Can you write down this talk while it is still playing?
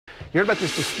You heard about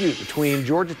this dispute between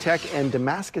Georgia Tech and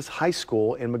Damascus High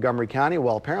School in Montgomery County.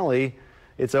 Well, apparently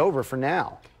it's over for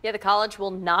now. Yeah, the college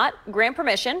will not grant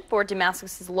permission for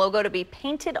Damascus's logo to be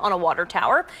painted on a water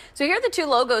tower. So here are the two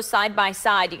logos side by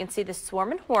side. You can see the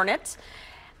Screamin Hornet.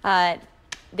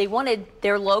 They wanted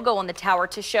their logo on the tower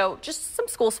to show just some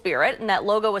school spirit, and that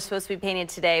logo was supposed to be painted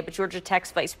today, but Georgia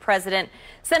Tech's vice president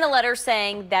sent a letter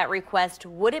saying that request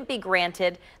wouldn't be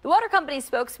granted. The water company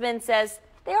spokesman says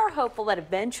they are hopeful that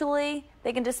eventually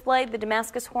they can display the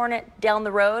Damascus Hornet down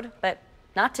the road, but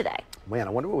not today. Man,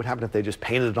 I wonder what would happen if they just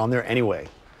painted it on there anyway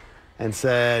and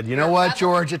said, you know what,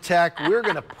 Georgia Tech, we're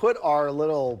going to put our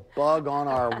little bug on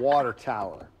our water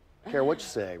tower. Care what you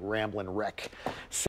say, rambling wreck.